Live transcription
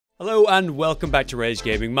Hello and welcome back to Rage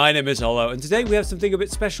Gaming. My name is Hollow and today we have something a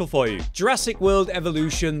bit special for you. Jurassic World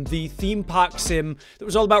Evolution, the theme park sim that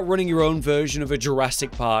was all about running your own version of a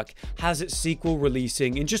Jurassic Park, has its sequel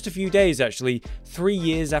releasing in just a few days actually, 3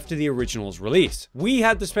 years after the original's release. We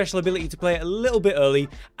had the special ability to play it a little bit early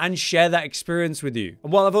and share that experience with you.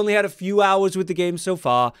 And while I've only had a few hours with the game so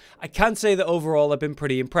far, I can say that overall I've been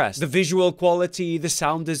pretty impressed. The visual quality, the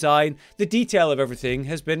sound design, the detail of everything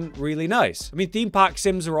has been really nice. I mean, theme park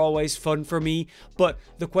sims are always fun for me, but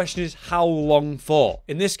the question is how long for?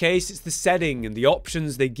 In this case, it's the setting and the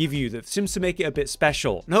options they give you that seems to make it a bit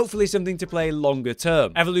special, and hopefully something to play longer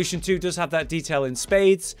term. Evolution 2 does have that detail in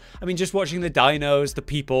spades. I mean, just watching the dinos, the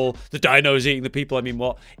people, the dinos eating the people, I mean,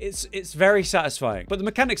 what? It's very satisfying. But the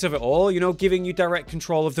mechanics of it all, you know, giving you direct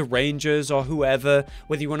control of the rangers or whoever,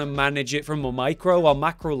 whether you want to manage it from a micro or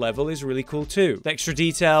macro level, is really cool too. The extra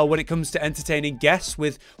detail when it comes to entertaining guests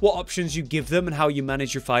with what options you give them and how you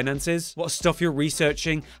manage your finances, what stuff you're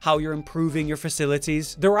researching, how you're improving your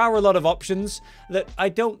facilities. There are a lot of options that I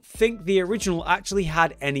don't think the original actually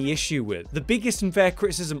had any issue with. The biggest unfair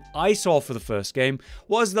criticism I saw for the first game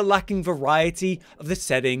was the lacking variety of the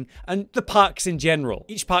setting and the parks in general.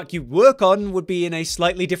 Each park you work on would be in a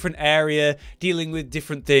slightly different area, dealing with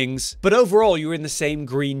different things, but overall you're in the same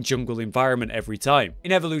green jungle environment every time.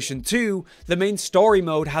 In Evolution 2, the main story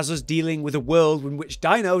mode has us dealing with a world in which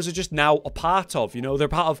dinos are just now a part of, you know, they're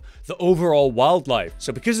part of the overall wildlife.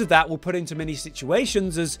 So because of that, we're put into many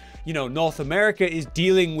situations as, you know, North America is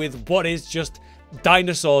dealing with what is just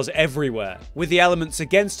dinosaurs everywhere. With the elements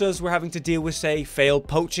against us, we're having to deal with, say, failed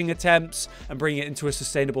poaching attempts and bring it into a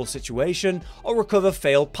sustainable situation, or recover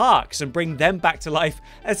failed parks and bring them back to life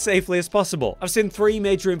as safely as possible. I've seen 3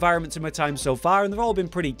 major environments in my time so far, and they've all been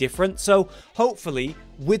pretty different, so hopefully,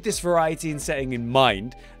 with this variety and setting in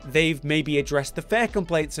mind, they've maybe addressed the fair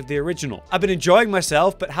complaints of the original. I've been enjoying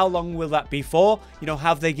myself, but how long will that be for? You know,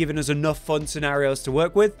 have they given us enough fun scenarios to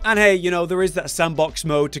work with? And hey, you know, there is that sandbox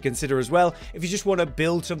mode to consider as well, if you just want to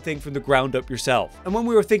build something from the ground up yourself. And when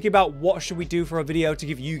we were thinking about what should we do for a video to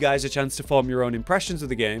give you guys a chance to form your own impressions of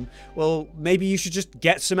the game, well, maybe you should just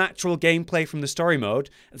get some actual gameplay from the story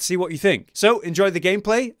mode and see what you think. So enjoy the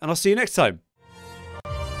gameplay, and I'll see you next time.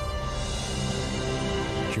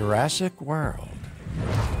 Jurassic World.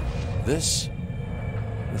 This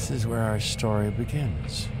is where our story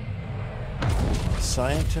begins.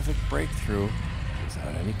 Scientific breakthrough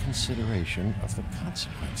without any consideration of the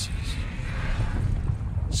consequences.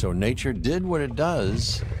 So nature did what it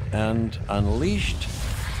does and unleashed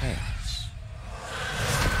chaos.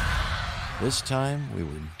 This time we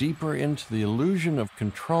were deeper into the illusion of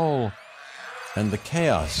control, and the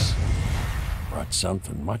chaos brought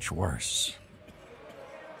something much worse.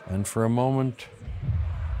 And for a moment,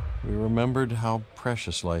 we remembered how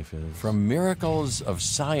precious life is. From miracles of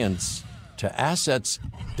science to assets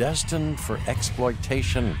destined for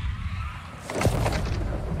exploitation.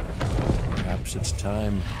 Perhaps it's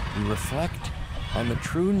time we reflect on the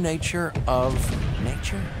true nature of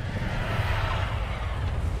nature.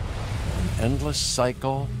 An endless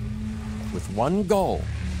cycle with one goal: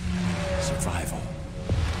 survival.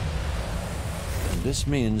 This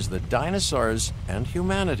means that dinosaurs and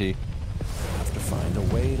humanity have to find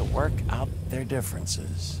a way to work out their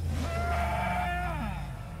differences.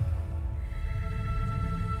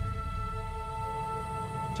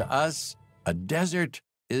 To us, a desert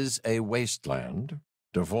is a wasteland,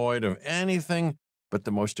 devoid of anything but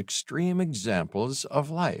the most extreme examples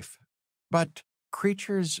of life. But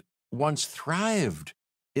creatures once thrived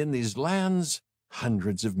in these lands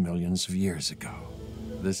hundreds of millions of years ago.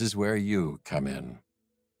 This is where you come in.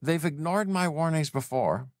 They've ignored my warnings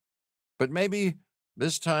before, but maybe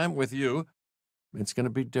this time with you, it's going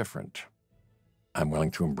to be different. I'm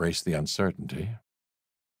willing to embrace the uncertainty.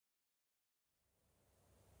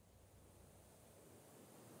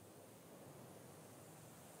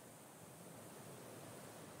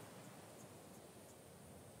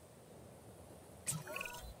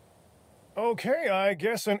 Okay, I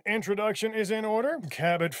guess an introduction is in order.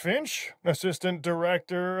 Cabot Finch, Assistant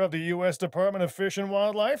Director of the U.S. Department of Fish and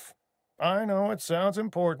Wildlife. I know it sounds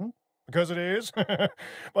important, because it is,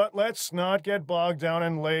 but let's not get bogged down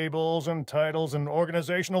in labels and titles and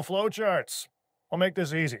organizational flowcharts. I'll make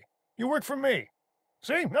this easy. You work for me.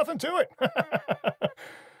 See, nothing to it.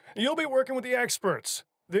 You'll be working with the experts.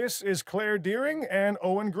 This is Claire Deering and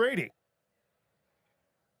Owen Grady.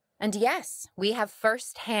 And yes, we have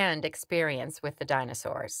first-hand experience with the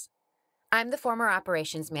dinosaurs. I'm the former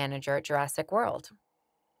operations manager at Jurassic World.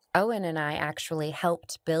 Owen and I actually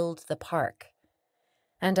helped build the park.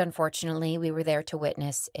 And unfortunately, we were there to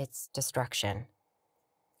witness its destruction.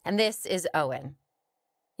 And this is Owen.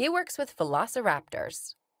 He works with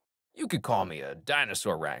velociraptors. You could call me a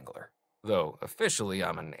dinosaur wrangler, though officially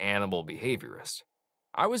I'm an animal behaviorist.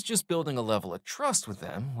 I was just building a level of trust with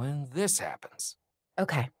them when this happens.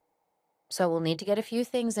 Okay, so we'll need to get a few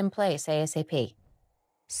things in place ASAP.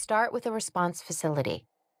 Start with a response facility,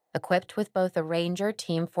 equipped with both a Ranger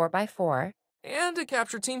Team 4x4 And a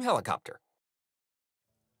capture team helicopter.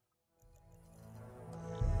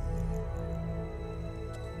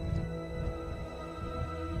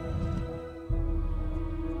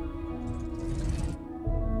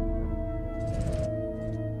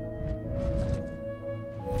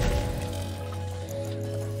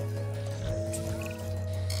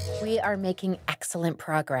 We are making excellent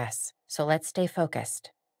progress, so let's stay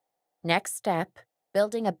focused. Next step,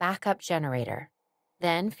 building a backup generator,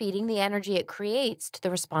 then feeding the energy it creates to the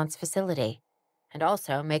response facility, and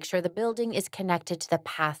also make sure the building is connected to the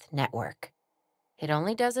path network. It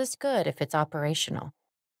only does us good if it's operational.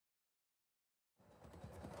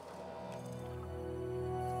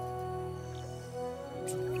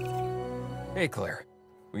 Hey, Claire.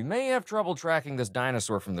 We may have trouble tracking this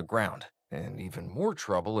dinosaur from the ground, and even more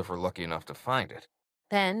trouble if we're lucky enough to find it.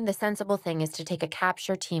 Then the sensible thing is to take a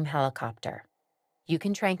capture team helicopter. You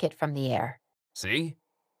can trank it from the air. See?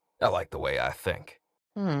 I like the way I think.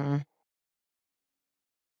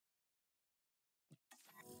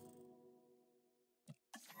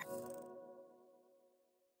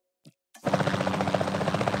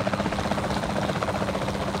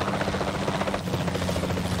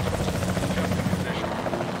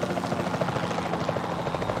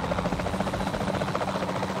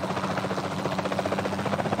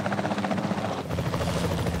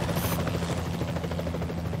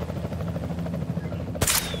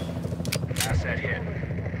 Asset hit.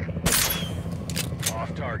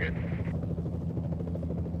 Off target.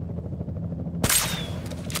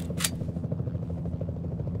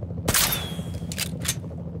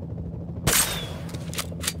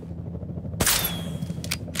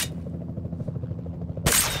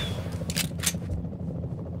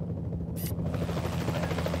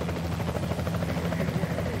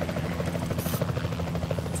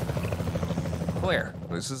 Claire,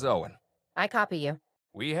 this is Owen. I copy you.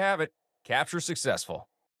 We have it. Capture successful.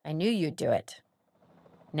 I knew you'd do it.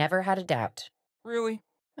 Never had a doubt. Really?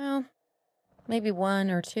 Well, maybe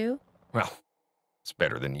one or two. Well, it's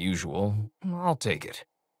better than usual. I'll take it.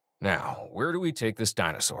 Now, where do we take this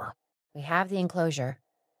dinosaur? We have the enclosure.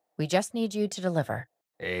 We just need you to deliver.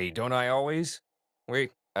 Hey, don't I always?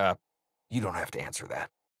 Wait, you don't have to answer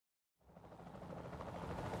that.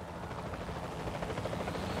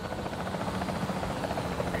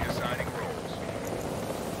 Reassigning roles.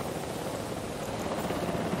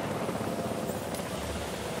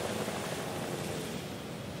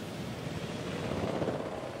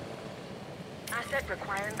 Asset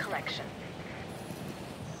requiring collection.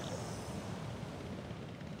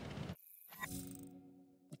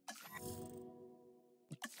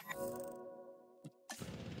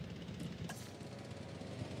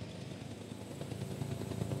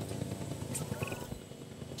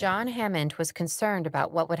 John Hammond was concerned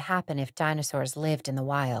about what would happen if dinosaurs lived in the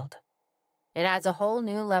wild. It adds a whole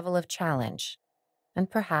new level of challenge, and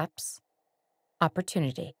perhaps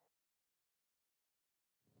opportunity.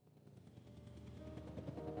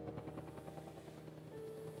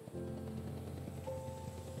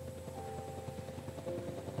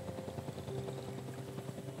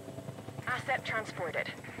 Asset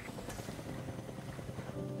transported.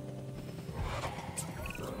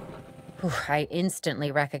 Whew, I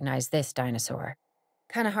instantly recognize this dinosaur.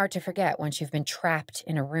 Kind of hard to forget once you've been trapped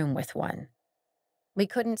in a room with one. We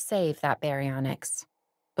couldn't save that baryonyx,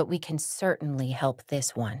 but we can certainly help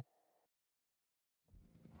this one.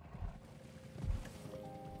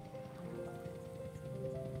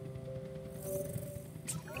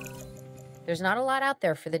 There's not a lot out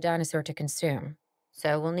there for the dinosaur to consume,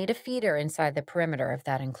 so we'll need a feeder inside the perimeter of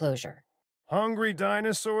that enclosure. Hungry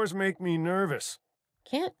dinosaurs make me nervous.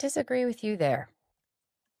 Can't disagree with you there.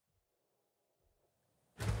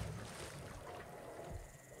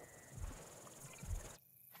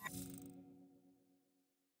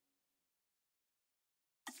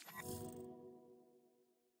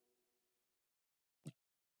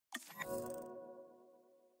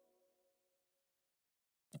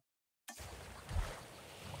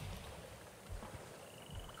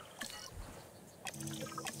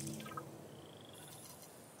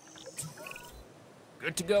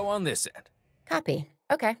 Good to go on this end. Copy.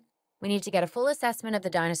 Okay. We need to get a full assessment of the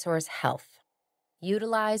dinosaur's health.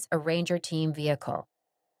 Utilize a Ranger Team vehicle.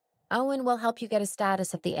 Owen will help you get a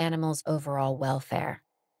status of the animal's overall welfare.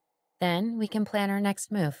 Then we can plan our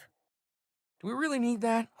next move. Do we really need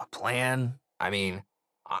that? A plan? I mean,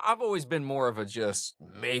 I've always been more of a just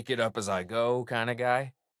make it up as I go kind of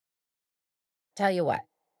guy. Tell you what,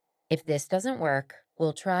 if this doesn't work,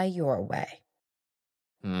 we'll try your way.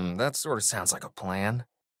 That sort of sounds like a plan.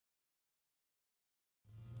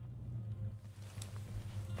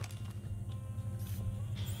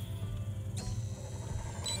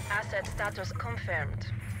 Asset status confirmed.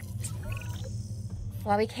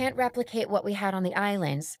 While we can't replicate what we had on the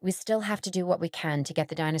islands, we still have to do what we can to get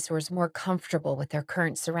the dinosaurs more comfortable with their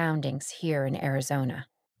current surroundings here in Arizona.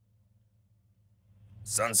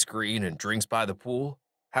 Sunscreen and drinks by the pool?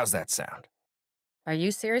 How's that sound? Are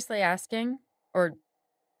you seriously asking? Or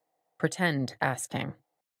pretend asking?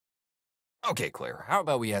 Okay, Claire, how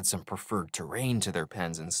about we add some preferred terrain to their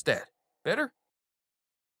pens instead? Better?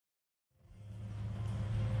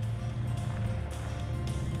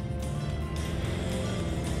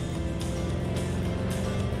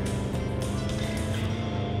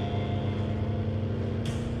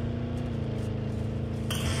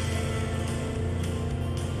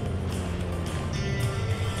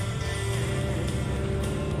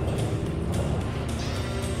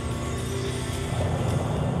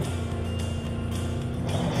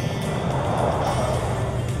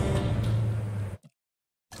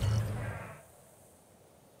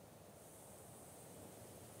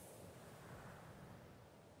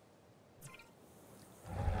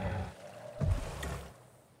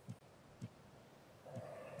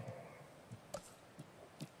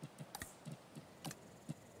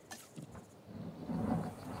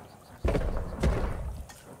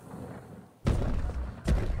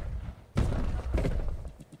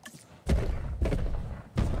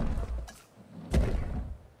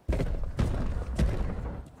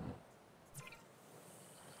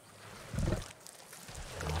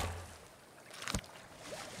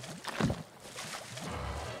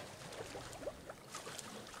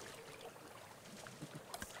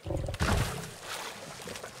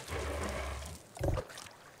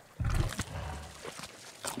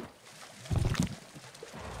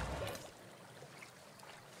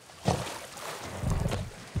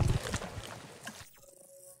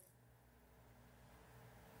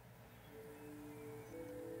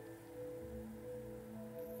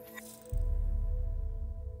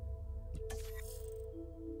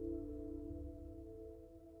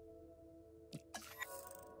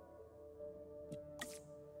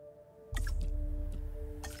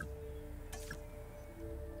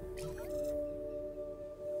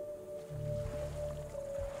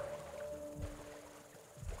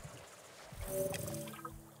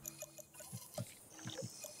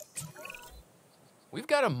 We've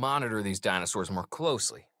got to monitor these dinosaurs more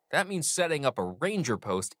closely. That means setting up a ranger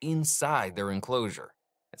post inside their enclosure.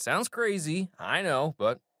 It sounds crazy, I know,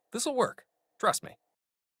 but this'll work. Trust me.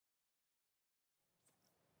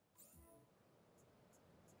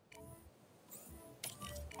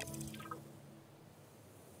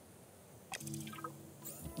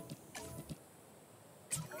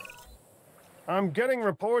 I'm getting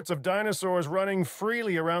reports of dinosaurs running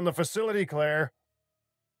freely around the facility, Claire.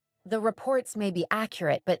 The reports may be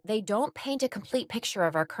accurate, but they don't paint a complete picture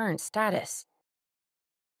of our current status.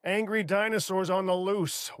 Angry dinosaurs on the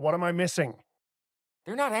loose. What am I missing?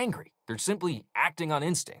 They're not angry. They're simply acting on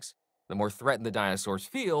instincts. The more threatened the dinosaurs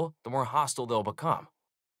feel, the more hostile they'll become.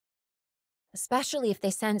 Especially if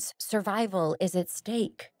they sense survival is at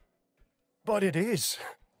stake. But it is.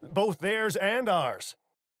 Both theirs and ours.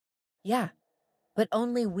 Yeah, but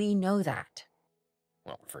only we know that.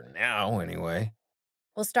 Well, for now, anyway.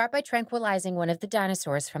 We'll start by tranquilizing one of the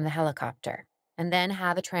dinosaurs from the helicopter, and then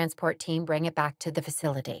have a transport team bring it back to the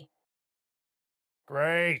facility.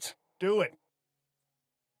 Great. Do it.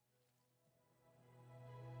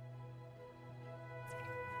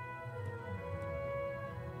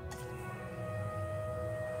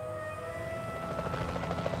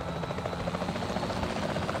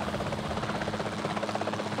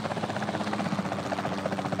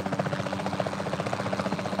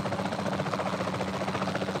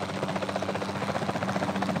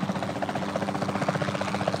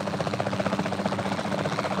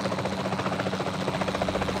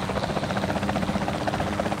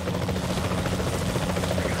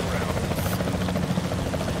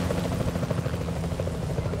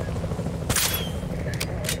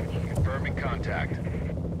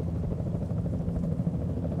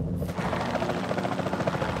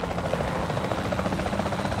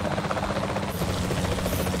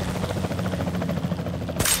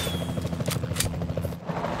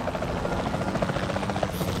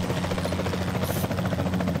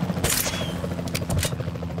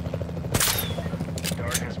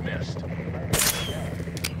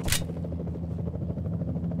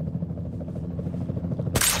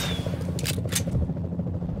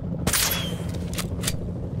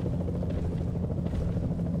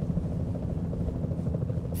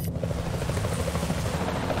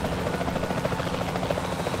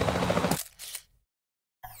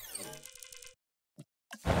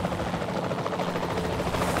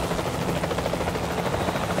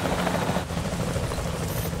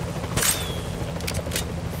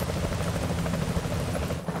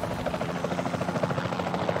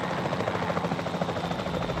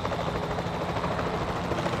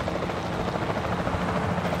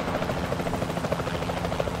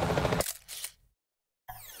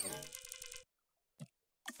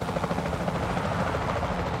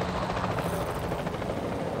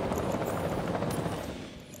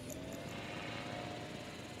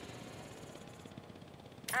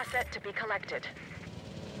 Asset to be collected.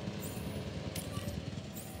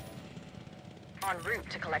 En route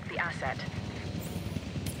to collect the asset.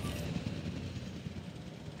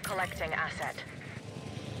 Collecting asset.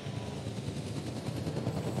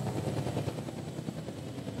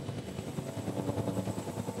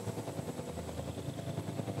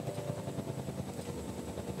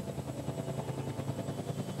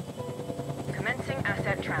 Commencing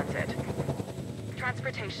asset transit.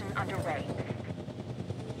 Transportation underway.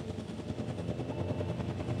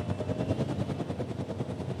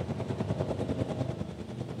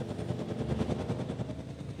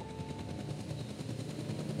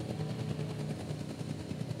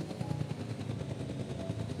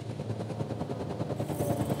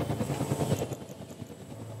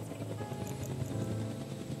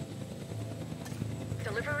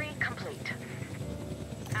 Delivery complete.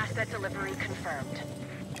 Asset delivery confirmed.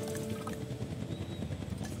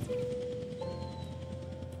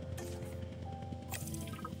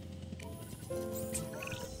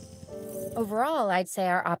 Overall, I'd say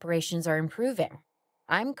our operations are improving.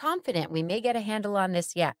 I'm confident we may get a handle on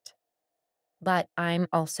this yet. But I'm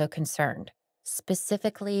also concerned,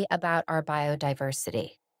 specifically about our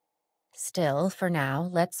biodiversity. Still, for now,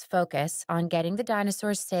 let's focus on getting the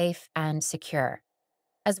dinosaurs safe and secure,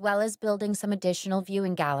 as well as building some additional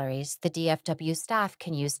viewing galleries the DFW staff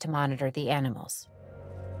can use to monitor the animals.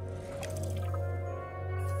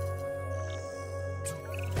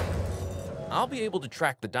 I'll be able to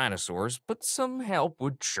track the dinosaurs, but some help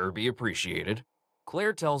would sure be appreciated.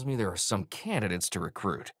 Claire tells me there are some candidates to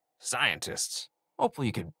recruit. Scientists. Hopefully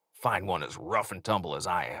you could find one as rough and tumble as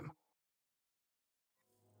I am.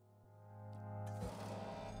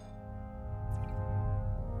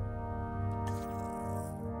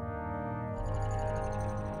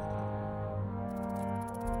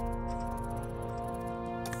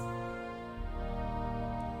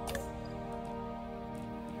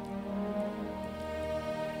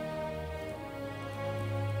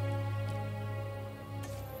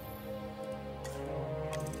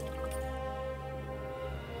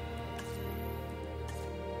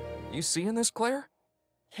 You seeing this, Claire?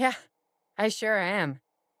 Yeah, I sure am.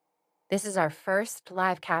 This is our first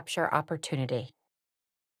live capture opportunity.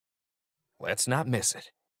 Let's not miss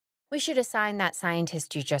it. We should assign that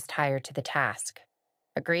scientist you just hired to the task.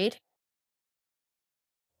 Agreed?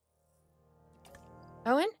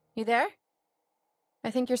 Owen, you there? I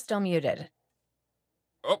think you're still muted.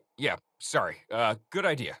 Oh, yeah, sorry. Good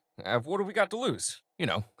idea. What have we got to lose? You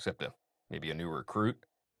know, except maybe a new recruit.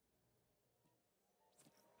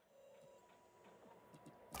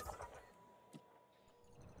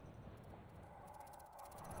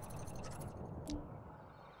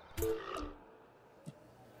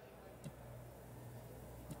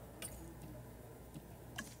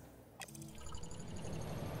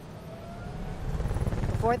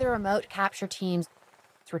 Before the remote capture teams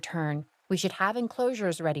return, we should have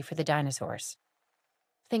enclosures ready for the dinosaurs.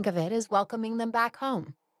 Think of it as welcoming them back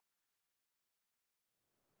home.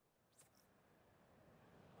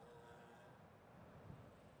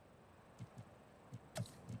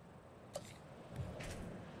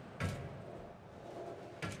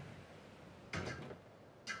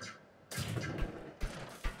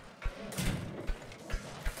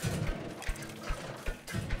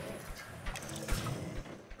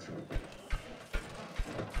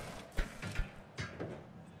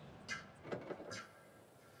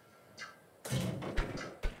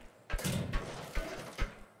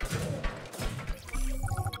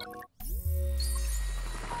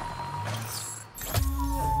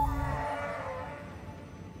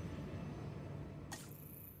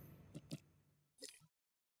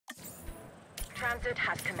 Transit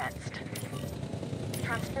has commenced.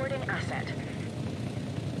 Transporting asset.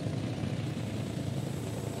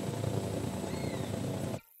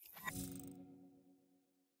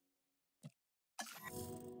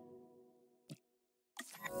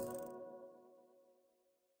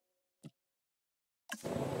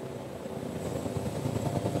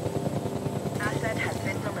 Asset has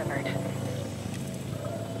been delivered.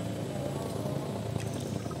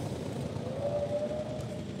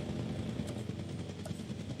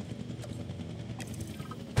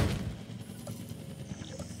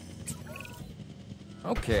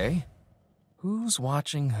 Okay. Who's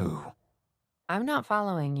watching who? I'm not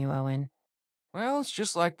following you, Owen. Well, it's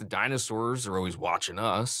just like the dinosaurs are always watching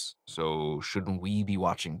us, so shouldn't we be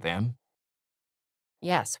watching them?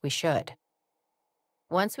 Yes, we should.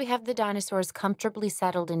 Once we have the dinosaurs comfortably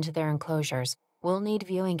settled into their enclosures, we'll need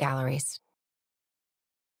viewing galleries.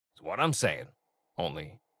 That's what I'm saying.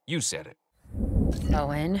 Only, you said it.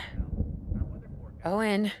 Owen.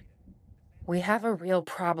 Owen. We have a real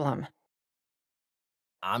problem.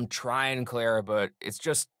 I'm trying, Clara, but it's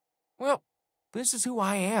just, well, this is who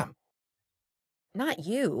I am. Not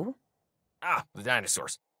you. Ah, the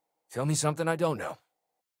dinosaurs. Tell me something I don't know.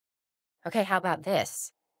 Okay, how about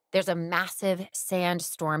this? There's a massive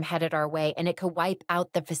sandstorm headed our way, and it could wipe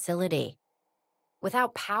out the facility.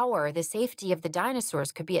 Without power, the safety of the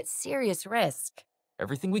dinosaurs could be at serious risk.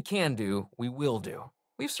 Everything we can do, we will do.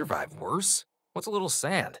 We've survived worse. What's a little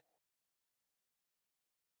sand?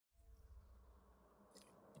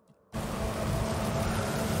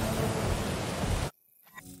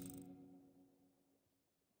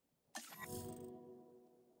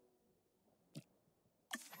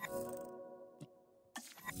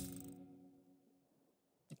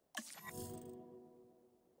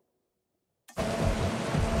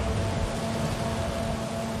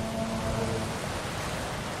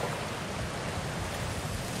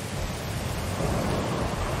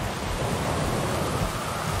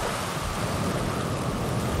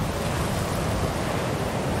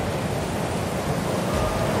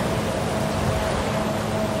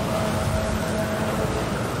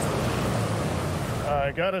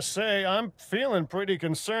 I gotta say, I'm feeling pretty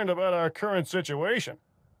concerned about our current situation.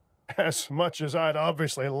 As much as I'd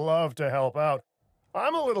obviously love to help out,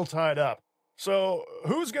 I'm a little tied up. So,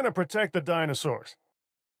 who's gonna protect the dinosaurs?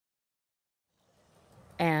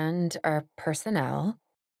 And our personnel.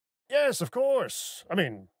 Yes, of course. I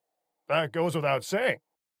mean, that goes without saying.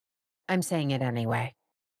 I'm saying it anyway.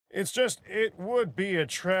 It's just, it would be a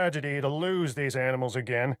tragedy to lose these animals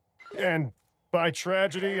again. And by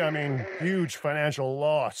tragedy, I mean huge financial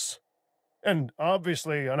loss. And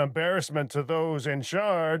obviously an embarrassment to those in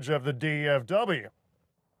charge of the DFW.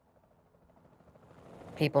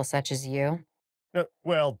 People such as you?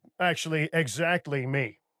 Well, actually, exactly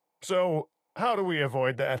me. So, how do we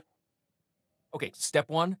avoid that? Okay, step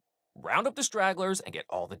 1, round up the stragglers and get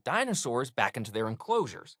all the dinosaurs back into their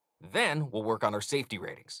enclosures. Then we'll work on our safety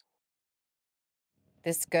ratings.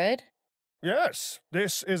 This good? Yes,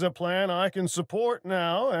 this is a plan I can support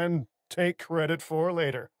now and take credit for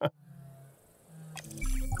later.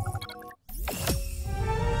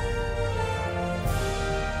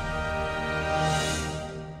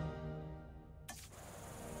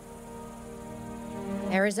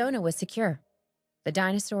 Arizona was secure. The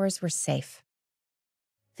dinosaurs were safe.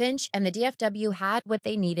 Finch and the DFW had what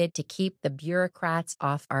they needed to keep the bureaucrats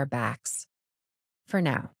off our backs. For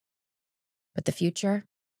now. But the future?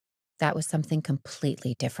 That was something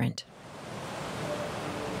completely different.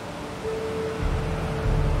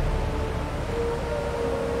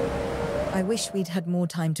 I wish we'd had more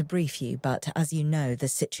time to brief you, but as you know, the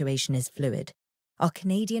situation is fluid. Our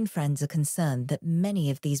Canadian friends are concerned that many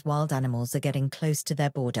of these wild animals are getting close to their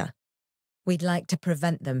border. We'd like to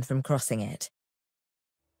prevent them from crossing it.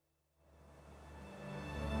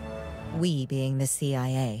 We being the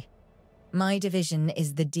CIA. My division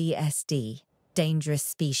is the DSD, Dangerous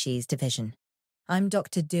Species Division. I'm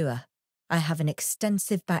Dr. Dua. I have an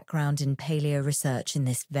extensive background in paleo research in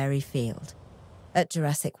this very field. At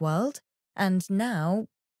Jurassic World, and now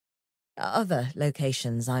other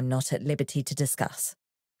locations I'm not at liberty to discuss.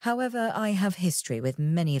 However, I have history with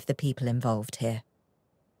many of the people involved here.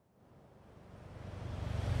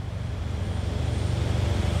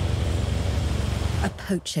 A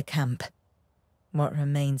poacher camp. What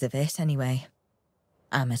remains of it, anyway.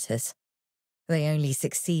 Amateurs. They only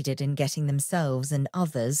succeeded in getting themselves and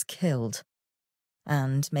others killed.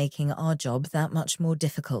 And making our job that much more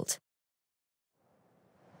difficult.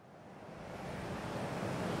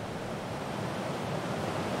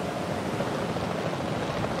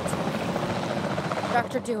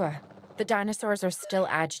 Dr. Dua, the dinosaurs are still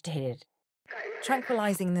agitated.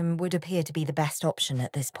 Tranquilizing them would appear to be the best option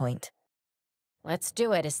at this point. Let's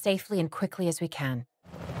do it as safely and quickly as we can.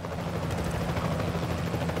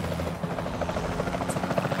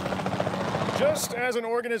 Just as an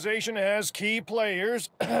organization has key players,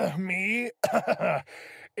 me,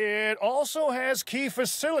 it also has key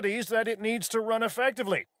facilities that it needs to run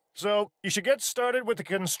effectively. So you should get started with the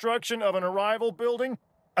construction of an arrival building,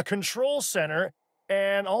 a control center,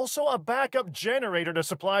 and also a backup generator to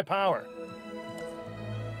supply power.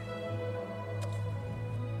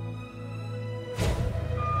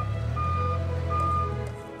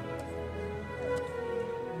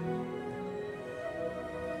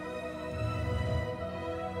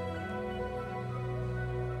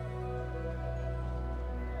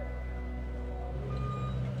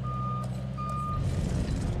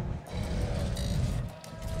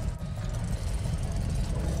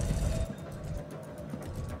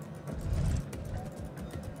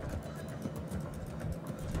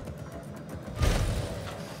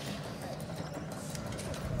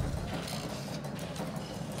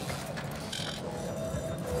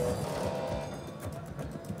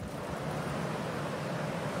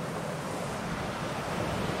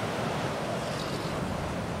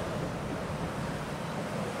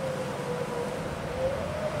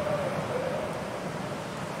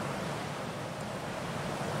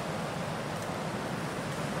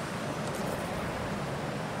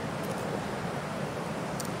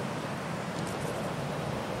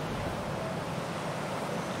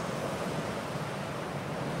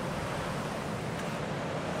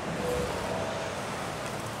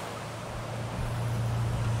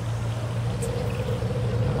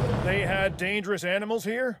 They had dangerous animals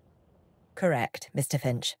here? Correct, Mr.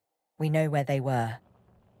 Finch. We know where they were.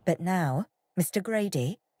 But now, Mr.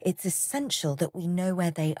 Grady, it's essential that we know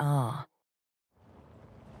where they are.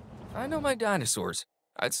 I know my dinosaurs.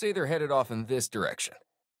 I'd say they're headed off in this direction.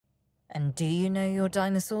 And do you know your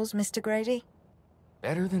dinosaurs, Mr. Grady?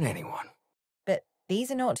 Better than anyone. But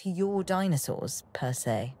these are not your dinosaurs, per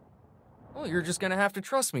se. Well, you're just gonna have to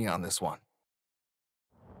trust me on this one.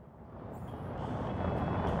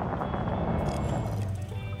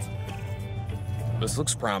 This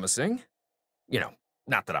looks promising. You know,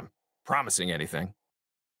 not that I'm promising anything.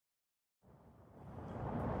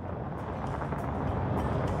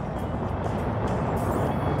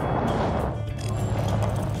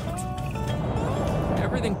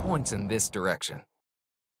 Everything points in this direction.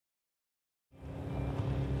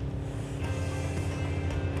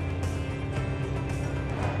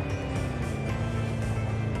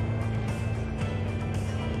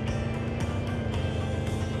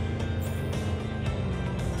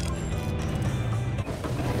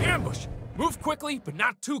 Ambush! Move quickly, but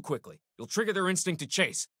not too quickly. You'll trigger their instinct to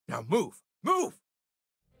chase. Now move! Move!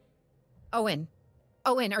 Owen,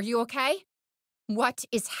 are you okay? What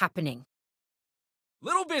is happening?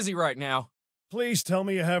 Little busy right now. Please tell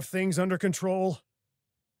me you have things under control.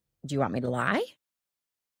 Do you want me to lie?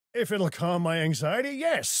 If it'll calm my anxiety,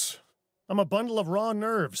 yes. I'm a bundle of raw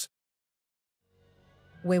nerves.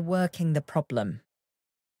 We're working the problem.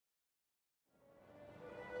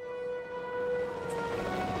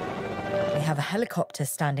 We have a helicopter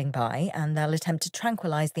standing by, and they'll attempt to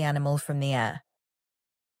tranquilize the animal from the air.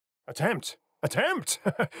 Attempt!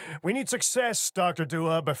 We need success, Dr.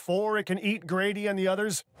 Dua, before it can eat Grady and the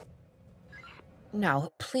others.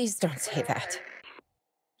 No, please don't say that.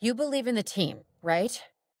 You believe in the team, right?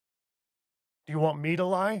 Do you want me to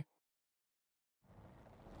lie?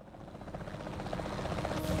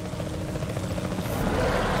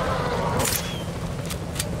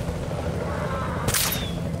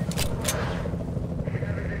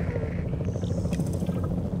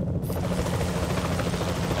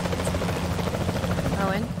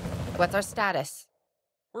 Owen, what's our status?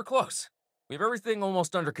 We're close. We have everything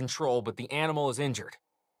almost under control, but the animal is injured.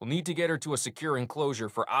 We'll need to get her to a secure enclosure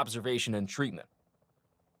for observation and treatment.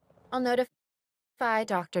 I'll notify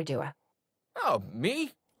Dr. Dua. Oh,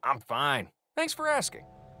 me? I'm fine. Thanks for asking.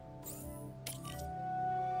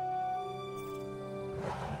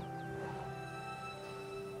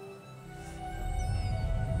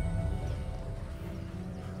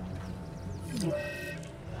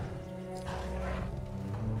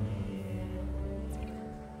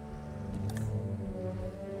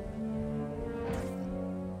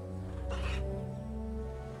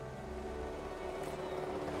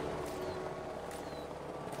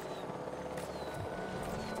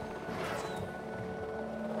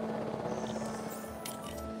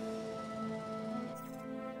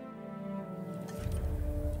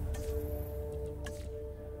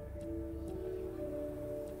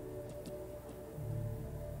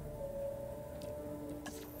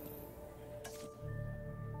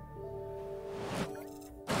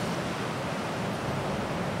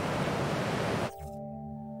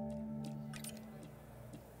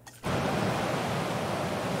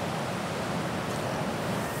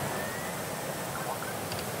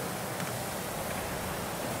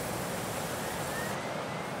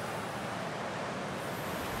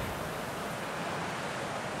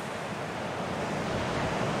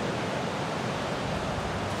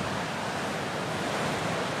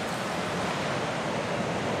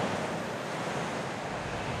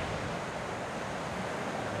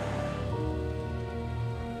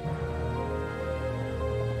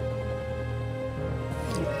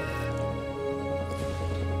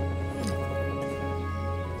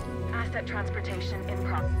 Asset transportation in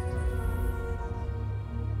progress.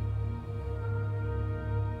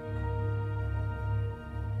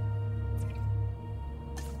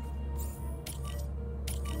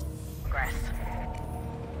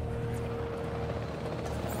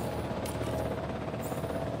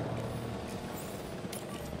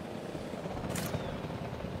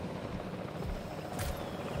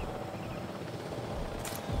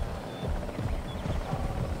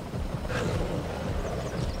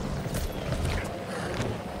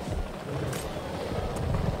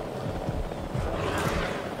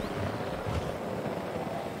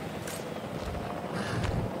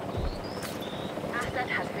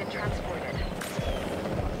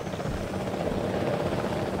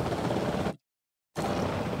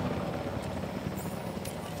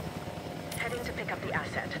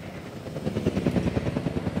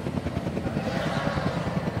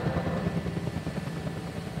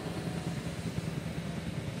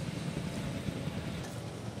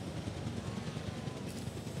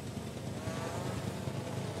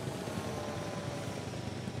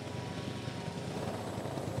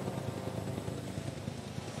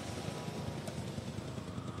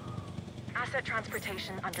 Asset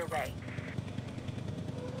transportation underway.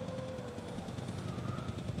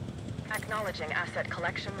 Acknowledging asset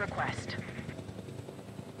collection request.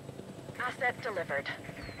 Asset delivered.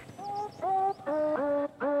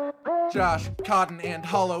 Josh, Cotton, and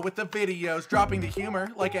Hollow with the videos, dropping the humor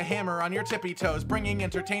like a hammer on your tippy toes, bringing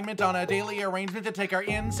entertainment on a daily arrangement to take our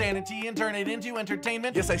insanity and turn it into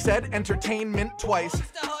entertainment. Yes, I said entertainment twice,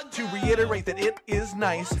 to reiterate that it is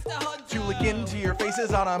nice to look into your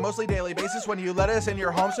faces on a mostly daily basis when you let us in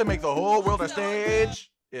your homes to make the whole world a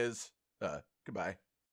stage. Goodbye.